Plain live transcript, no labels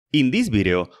In this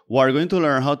video, we are going to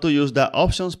learn how to use the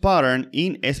options pattern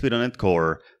in ASP.NET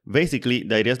Core. Basically,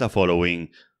 the idea is the following.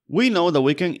 We know that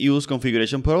we can use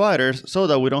configuration providers so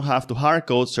that we don't have to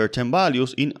hardcode certain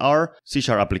values in our C#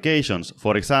 applications.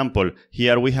 For example,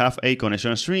 here we have a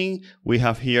connection string, we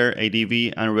have here a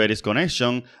DB and Redis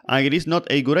connection, and it is not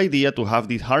a good idea to have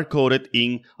this hardcoded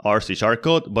in our C#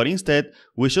 code, but instead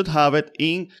we should have it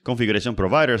in configuration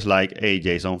providers like a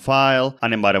JSON file,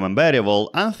 an environment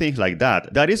variable, and things like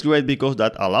that. That is great because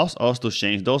that allows us to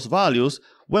change those values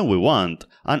when we want,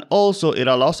 and also it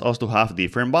allows us to have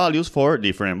different values for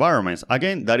different environments.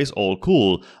 Again, that is all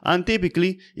cool, and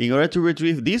typically in order to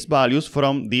retrieve these values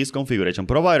from these configuration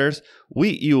providers,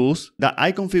 we use the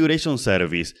IConfiguration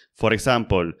service. For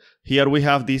example, here we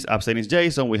have this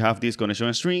app.settings.json, we have this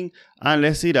connection string, and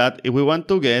let's see that if we want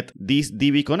to get this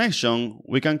DB connection,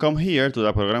 we can come here to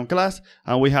the program class,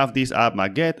 and we have this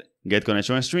app.get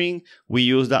connection string, we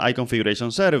use the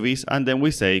IConfiguration service, and then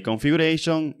we say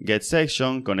configuration, get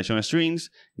section, connection strings,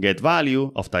 get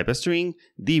value of type string,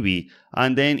 DB,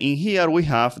 and then in here we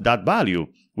have that value.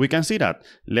 We can see that.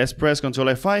 Let's press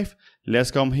Ctrl F5, let's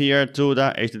come here to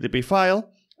the HTTP file,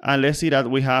 and let's see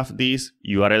that we have this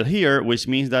URL here, which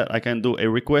means that I can do a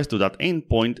request to that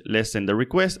endpoint. Let's send the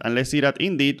request, and let's see that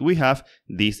indeed we have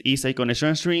this is a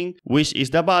connection string, which is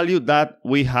the value that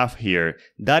we have here.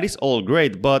 That is all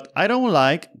great, but I don't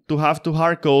like to have to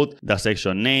hardcode the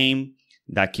section name,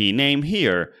 the key name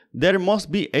here. There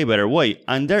must be a better way,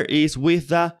 and there is with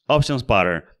the options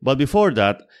pattern. But before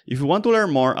that, if you want to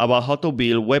learn more about how to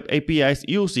build web APIs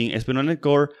using ASP.NET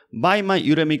Core, buy my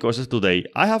Udemy courses today.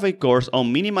 I have a course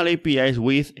on minimal APIs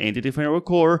with Entity Framework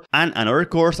Core and another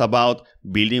course about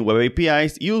building web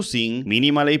APIs using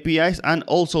minimal APIs and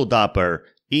also Dapper.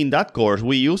 In that course,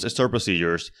 we use store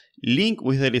procedures. Link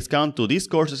with a discount to these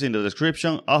courses in the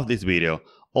description of this video.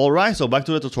 Alright, so back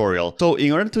to the tutorial. So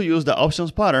in order to use the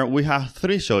options pattern, we have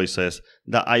three choices: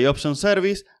 the IOptions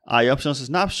service,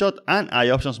 IOptionsSnapshot, and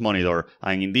IOptionsMonitor.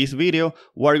 And in this video,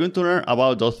 we're going to learn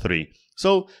about those three.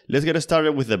 So let's get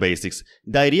started with the basics.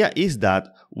 The idea is that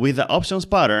with the options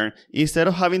pattern, instead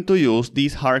of having to use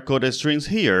these hard-coded strings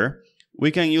here,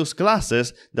 we can use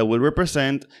classes that will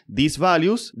represent these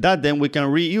values that then we can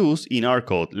reuse in our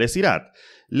code. Let's see that.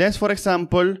 Let's, for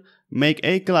example, make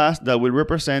a class that will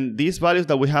represent these values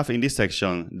that we have in this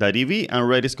section, the DB and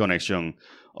Redis connection.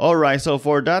 Alright, so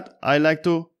for that, I like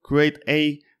to create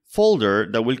a folder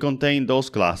that will contain those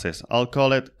classes. I'll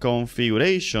call it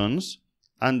configurations,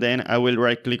 and then I will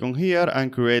right click on here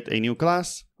and create a new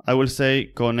class. I will say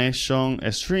connection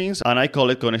strings, and I call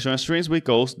it connection strings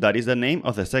because that is the name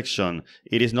of the section.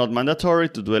 It is not mandatory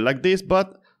to do it like this,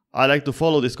 but I like to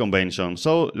follow this convention.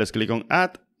 So let's click on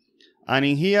add. And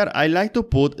in here, I like to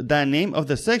put the name of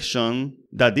the section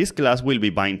that this class will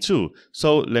be bind to.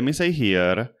 So let me say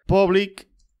here, public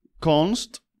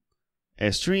const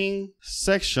string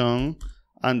section,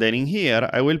 and then in here,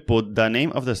 I will put the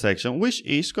name of the section, which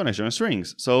is connection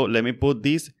strings. So let me put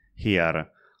this here.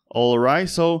 Alright,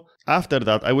 so after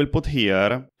that, I will put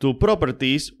here two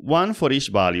properties, one for each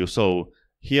value. So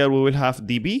here we will have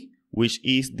DB, which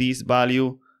is this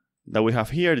value that we have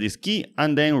here, this key,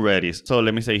 and then Redis. So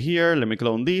let me say here, let me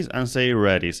clone this and say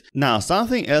Redis. Now,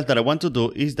 something else that I want to do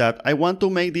is that I want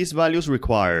to make these values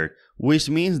required, which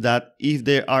means that if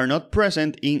they are not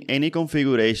present in any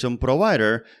configuration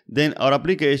provider, then our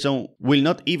application will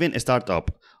not even start up.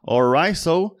 Alright,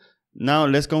 so now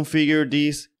let's configure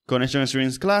this connection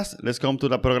strings class. Let's come to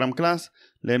the program class.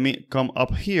 Let me come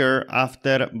up here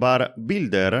after var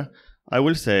builder. I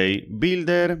will say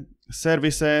builder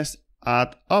services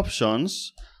add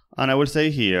options, and I will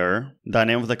say here the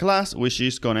name of the class, which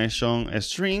is connection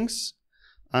strings,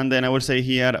 and then I will say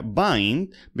here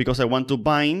bind, because I want to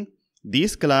bind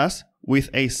this class with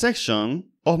a section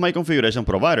of my configuration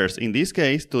providers, in this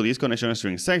case to this connection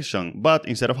string section. But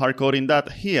instead of hardcoding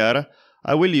that here,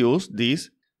 I will use this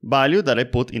value that I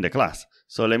put in the class.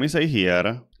 So let me say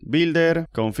here builder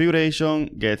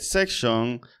configuration get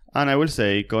section, and I will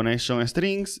say connection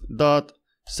strings dot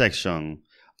section.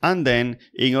 And then,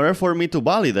 in order for me to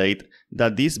validate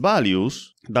that these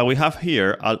values that we have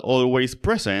here are always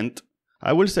present,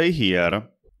 I will say here,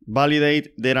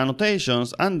 validate their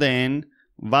annotations, and then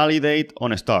validate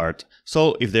on start.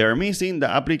 So if they are missing, the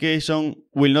application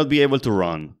will not be able to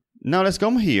run. Now let's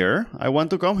come here. I want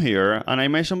to come here, and I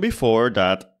mentioned before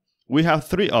that we have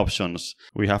three options.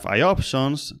 We have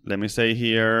IOptions, let me say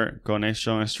here,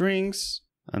 connection strings,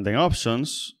 and then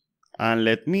options. And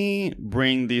let me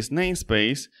bring this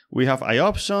namespace. We have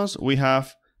IOptions, we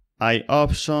have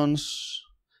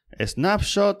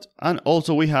IOptionsSnapshot, and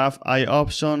also we have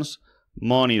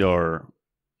IOptionsMonitor.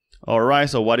 Alright,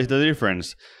 so what is the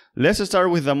difference? Let's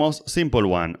start with the most simple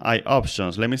one,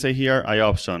 IOptions. Let me say here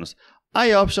IOptions.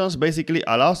 IOptions basically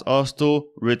allows us to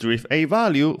retrieve a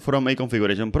value from a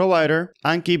configuration provider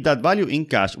and keep that value in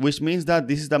cache, which means that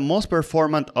this is the most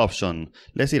performant option.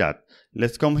 Let's see that.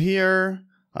 Let's come here,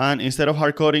 and instead of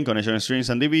hardcoding connection strings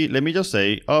and db, let me just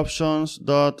say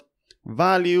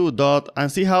options.value.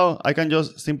 And see how I can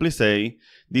just simply say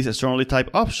this strongly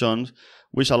typed options,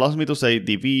 which allows me to say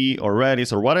db or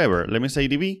redis or whatever. Let me say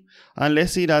db, and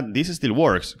let's see that this still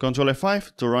works. Control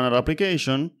F5 to run our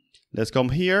application. Let's come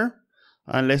here,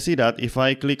 and let's see that if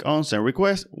I click on send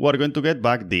request, we're going to get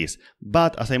back this.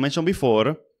 But as I mentioned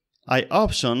before,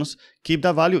 IOptions keep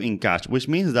the value in cache, which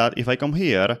means that if I come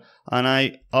here and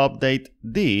I update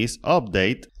this,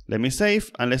 let me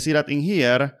save, and let's see that in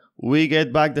here, we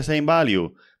get back the same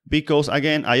value. Because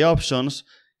again, IOptions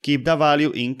keep the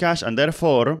value in cache, and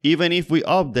therefore, even if we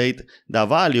update the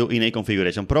value in a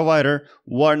configuration provider,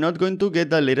 we're not going to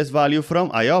get the latest value from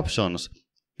IOptions.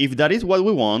 If that is what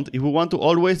we want, if we want to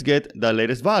always get the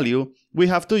latest value, we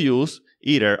have to use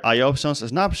either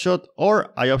IOptionsSnapshot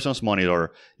or IOptionsMonitor.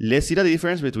 Let's see the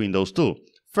difference between those two.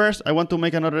 First, I want to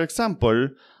make another example.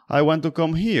 I want to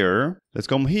come here. Let's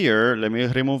come here. Let me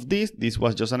remove this. This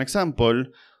was just an example.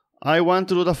 I want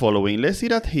to do the following. Let's see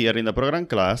that here in the program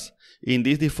class, in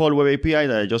this default web API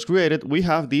that I just created, we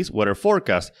have this weather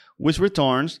forecast, which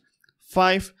returns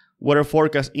 5 weather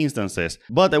forecast instances.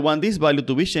 But I want this value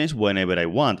to be changed whenever I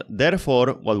want.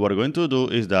 Therefore, what we're going to do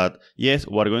is that, yes,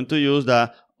 we're going to use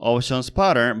the options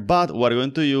pattern, but we're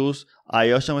going to use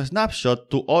IOptionsSnapshot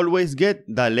to always get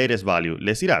the latest value.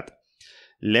 Let's see that.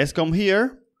 Let's come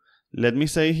here. Let me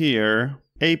say here,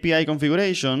 API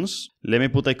configurations. Let me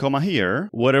put a comma here.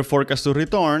 Weather forecast to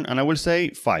return, and I will say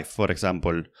 5, for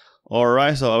example.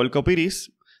 Alright, so I will copy this.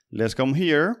 Let's come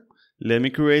here. Let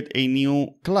me create a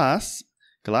new class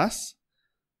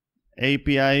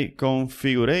API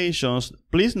configurations.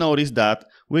 Please notice that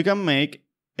we can make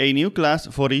a new class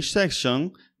for each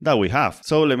section that we have.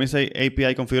 So let me say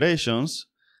API configurations.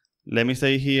 Let me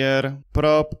say here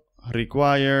prop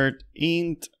required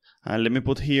int, and let me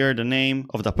put here the name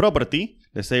of the property.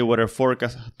 Let's say weather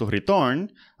forecast to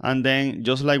return, and then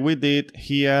just like we did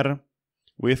here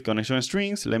with connection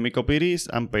strings, let me copy this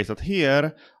and paste it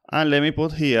here, and let me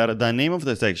put here the name of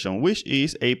the section, which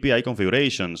is API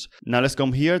configurations. Now let's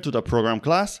come here to the program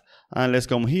class, and let's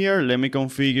come here. Let me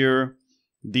configure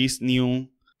this new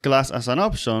class as an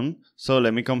option. So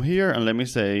let me come here and let me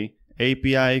say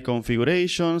API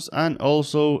configurations and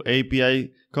also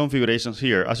API configurations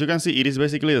here. As you can see, it is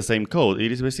basically the same code.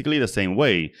 It is basically the same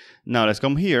way. Now let's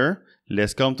come here.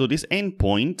 Let's come to this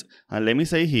endpoint, and let me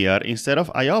say here, instead of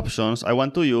IOptions, I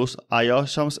want to use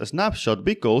IOptionsSnapshot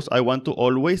because I want to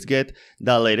always get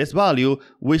the latest value,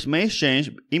 which may change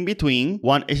in between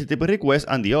one HTTP request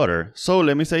and the other. So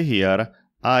let me say here,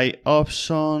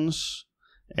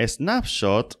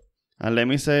 IOptionsSnapshot, and let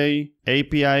me say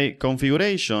API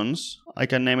configurations. I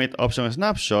can name it option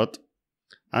snapshot,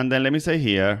 and then let me say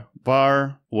here,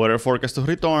 var weather forecast to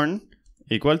return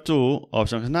equal to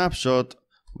option snapshot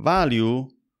value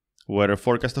weather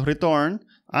forecast to return,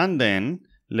 and then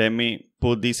let me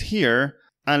put this here,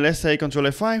 and let's say Control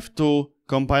F5 to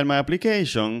compile my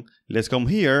application. Let's come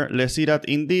here. Let's see that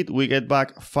indeed we get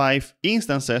back 5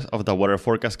 instances of the weather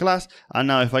forecast class. And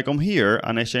now if I come here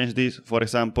and I change this, for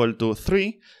example, to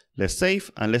 3, let's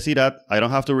save, and let's see that I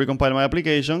don't have to recompile my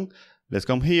application. Let's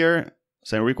come here,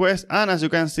 send request, and as you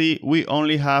can see, we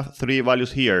only have 3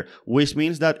 values here, which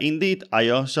means that indeed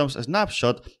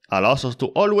IOptionsSnapshot allows us to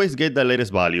always get the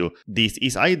latest value. This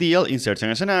is ideal in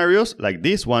certain scenarios like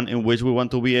this one, in which we want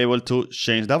to be able to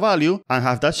change the value and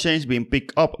have that change being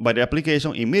picked up by the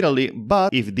application immediately.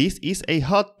 But if this is a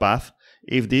hot path,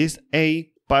 if this is a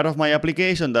part of my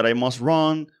application that I must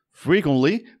run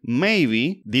frequently,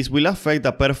 maybe this will affect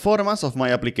the performance of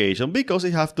my application because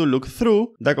I have to look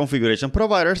through the configuration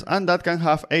providers, and that can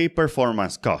have a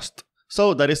performance cost.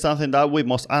 So that is something that we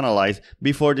must analyze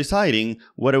before deciding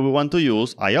whether we want to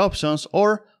use IOptions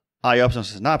or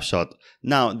IOptionsSnapshot.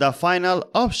 Now, the final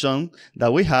option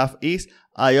that we have is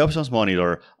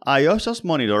IOptionsMonitor.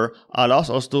 IOptionsMonitor allows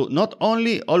us to not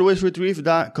only always retrieve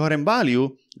the current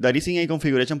value that is in a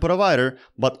configuration provider,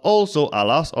 but also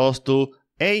allows us to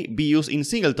A, be used in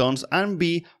singletons, and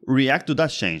B, react to that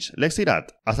change. Let's see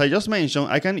that. As I just mentioned,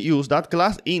 I can use that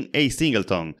class in a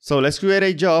singleton. So let's create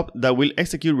a job that will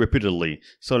execute repeatedly.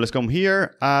 So let's come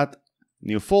here, add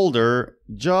new folder,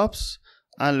 jobs,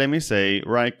 and let me say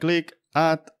right click,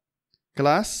 add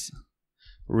class,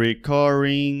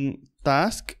 recurring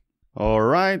task. All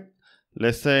right,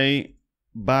 let's say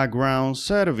background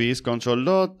service control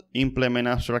dot implement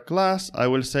abstract class. I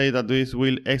will say that this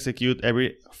will execute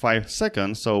every 5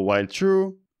 seconds. So while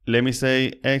true, let me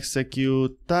say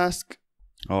execute task.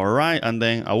 Alright, and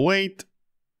then await,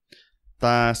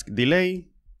 task delay,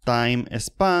 time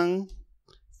span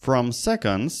from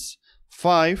seconds,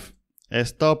 5,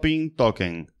 stopping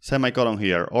token, semicolon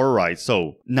here. Alright,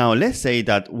 so now let's say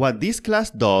that what this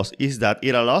class does is that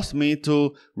it allows me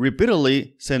to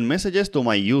repeatedly send messages to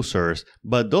my users,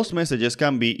 but those messages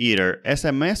can be either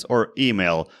SMS or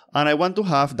email, and I want to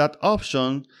have that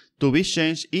option to be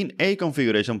changed in a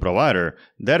configuration provider.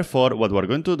 Therefore, what we're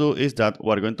going to do is that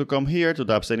we're going to come here to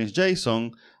the app settings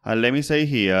JSON, and let me say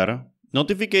here,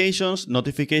 notifications,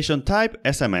 notification type,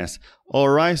 SMS.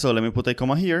 Alright, so let me put a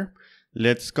comma here.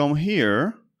 Let's come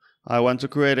here. I want to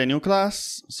create a new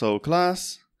class. So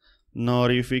class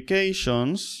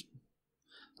notifications.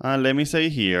 And let me say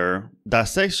here the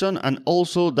section and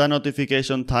also the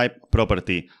notification type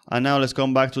property. And now let's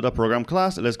come back to the program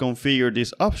class. Let's configure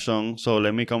this option. So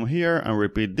let me come here and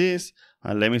repeat this.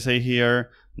 And let me say here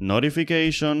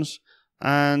notifications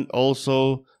and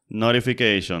also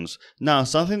notifications. Now,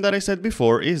 something that I said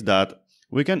before is that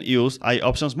we can use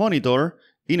IOptionsMonitor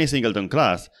in a singleton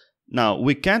class. Now,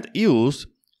 we can't use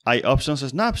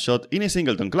IOptionsSnapshot in a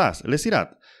singleton class. Let's see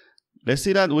that. Let's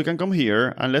see that we can come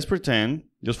here and let's pretend,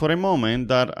 just for a moment,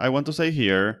 that I want to say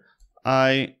here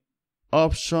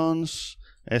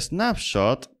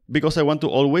IOptionsSnapshot because I want to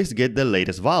always get the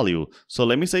latest value. So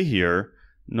let me say here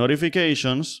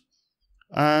notifications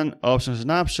and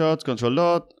OptionsSnapshot control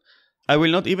dot. I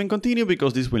will not even continue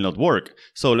because this will not work.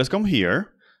 So let's come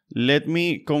here. Let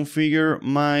me configure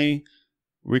my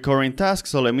recurring task.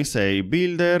 So let me say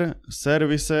builder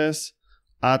services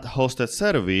at hosted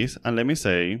service, and let me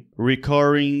say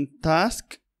recurring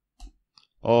task.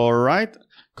 Alright,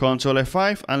 Control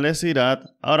F5, and let's see that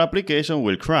our application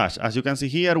will crash. As you can see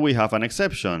here, we have an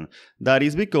exception. That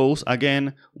is because,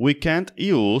 again, we can't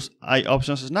use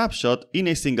IOptionsSnapshot in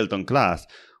a singleton class.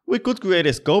 We could create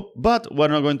a scope, but we're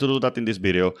not going to do that in this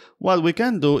video. What we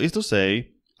can do is to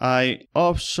say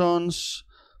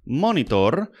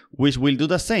IOptionsMonitor, which will do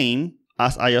the same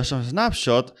as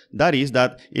IOptionsSnapshot, that is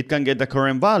that it can get the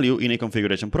current value in a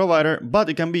configuration provider, but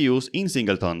it can be used in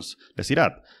singletons. Let's see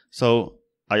that. So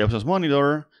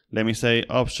IOptionsMonitor, let me say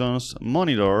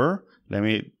OptionsMonitor, let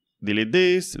me delete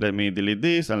this, and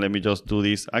let me just do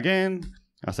this again,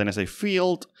 assign as a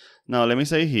field. Now let me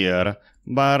say here,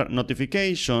 var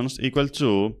notifications equal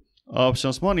to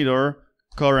OptionsMonitor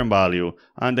current value.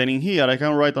 And then in here, I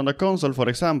can write on the console, for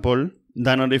example,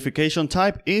 the notification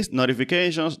type is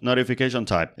notifications notification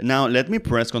type. Now let me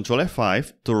press Ctrl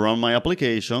F5 to run my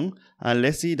application, and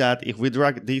let's see that if we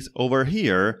drag this over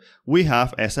here, we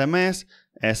have SMS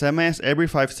every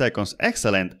 5 seconds.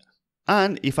 Excellent.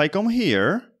 And if I come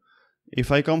here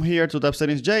to the app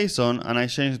settings JSON and I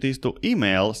change this to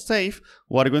email, save,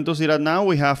 we're going to see that now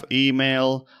we have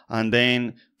email, and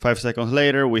then 5 seconds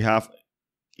later we have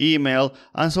email,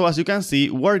 and so as you can see,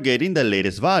 we're getting the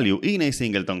latest value in a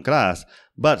singleton class.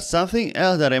 But something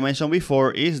else that I mentioned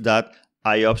before is that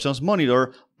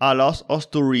IOptionsMonitor allows us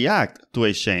to react to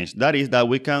a change. That is that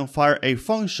we can fire a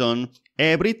function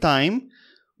every time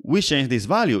we change this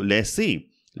value. Let's see.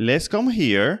 Let's come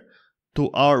here to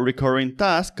our recurring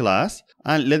task class,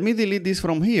 and let me delete this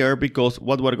from here, because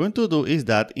what we're going to do is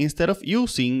that instead of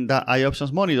using the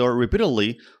IOptionsMonitor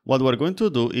repeatedly, what we're going to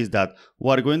do is that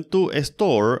we're going to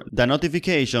store the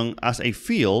notification as a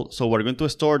field. So we're going to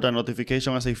store the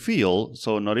notification as a field,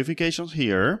 so notifications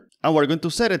here, and we're going to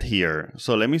set it here.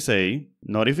 So let me say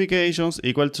notifications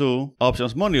equal to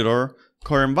OptionsMonitor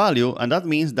current value, and that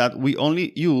means that we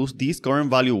only use this current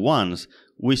value once,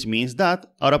 which means that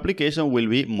our application will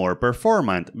be more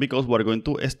performant because we're going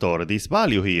to store this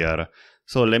value here.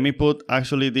 So let me put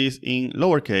actually this in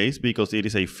lowercase because it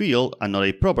is a field and not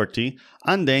a property.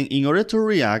 And then in order to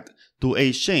react to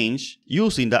a change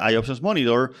using the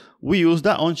IOptionsMonitor, we use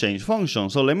the onChange function.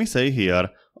 So let me say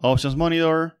here,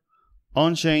 OptionsMonitor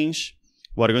onChange.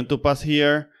 We're going to pass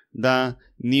here the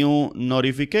new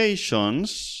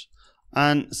notifications.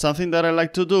 And something that I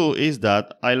like to do is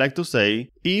that I like to say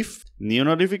if new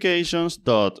notifications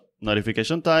dot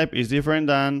notification type is different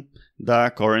than the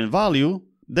current value,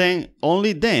 then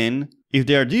only then, if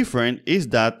they are different, is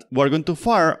that we're going to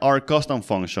fire our custom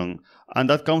function. And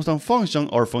that custom function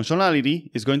or functionality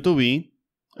is going to be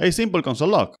a simple console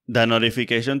log. The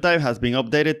notification type has been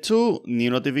updated to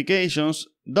new notifications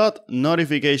dot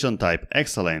notification type.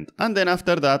 Excellent. And then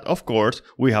after that, of course,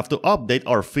 we have to update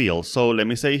our field. So let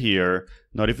me say here,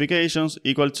 notifications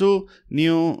equal to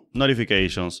new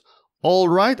notifications. All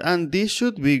right, and this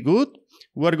should be good.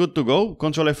 we're good to go.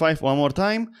 Control F5 one more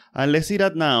time, and let's see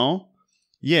that now.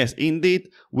 Yes, indeed,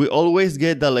 we always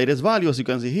get the latest value. As you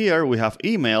can see here, we have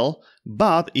email,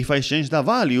 but if I change the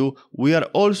value, we are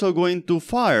also going to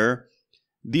fire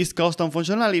this custom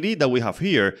functionality that we have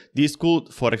here. This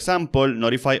could, for example,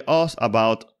 notify us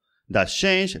about that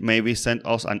change, maybe send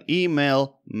us an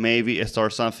email, maybe store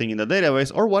something in the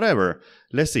database or whatever.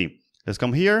 Let's see. Let's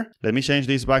come here. Let me change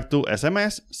this back to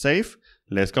SMS, save.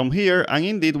 Let's come here, and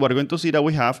indeed, we're going to see that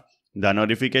we have the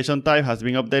notification type has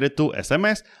been updated to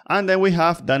SMS, and then we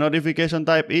have the notification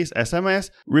type is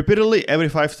SMS repeatedly every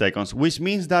 5 seconds, which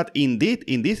means that indeed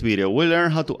in this video we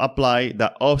learn how to apply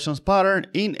the options pattern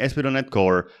in ASP.NET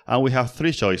Core, and we have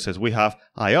 3 choices. We have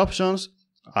IOptions,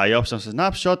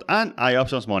 IOptionsSnapshot, and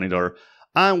IOptionsMonitor,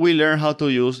 and we learn how to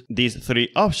use these 3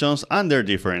 options and their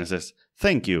differences.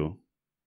 Thank you.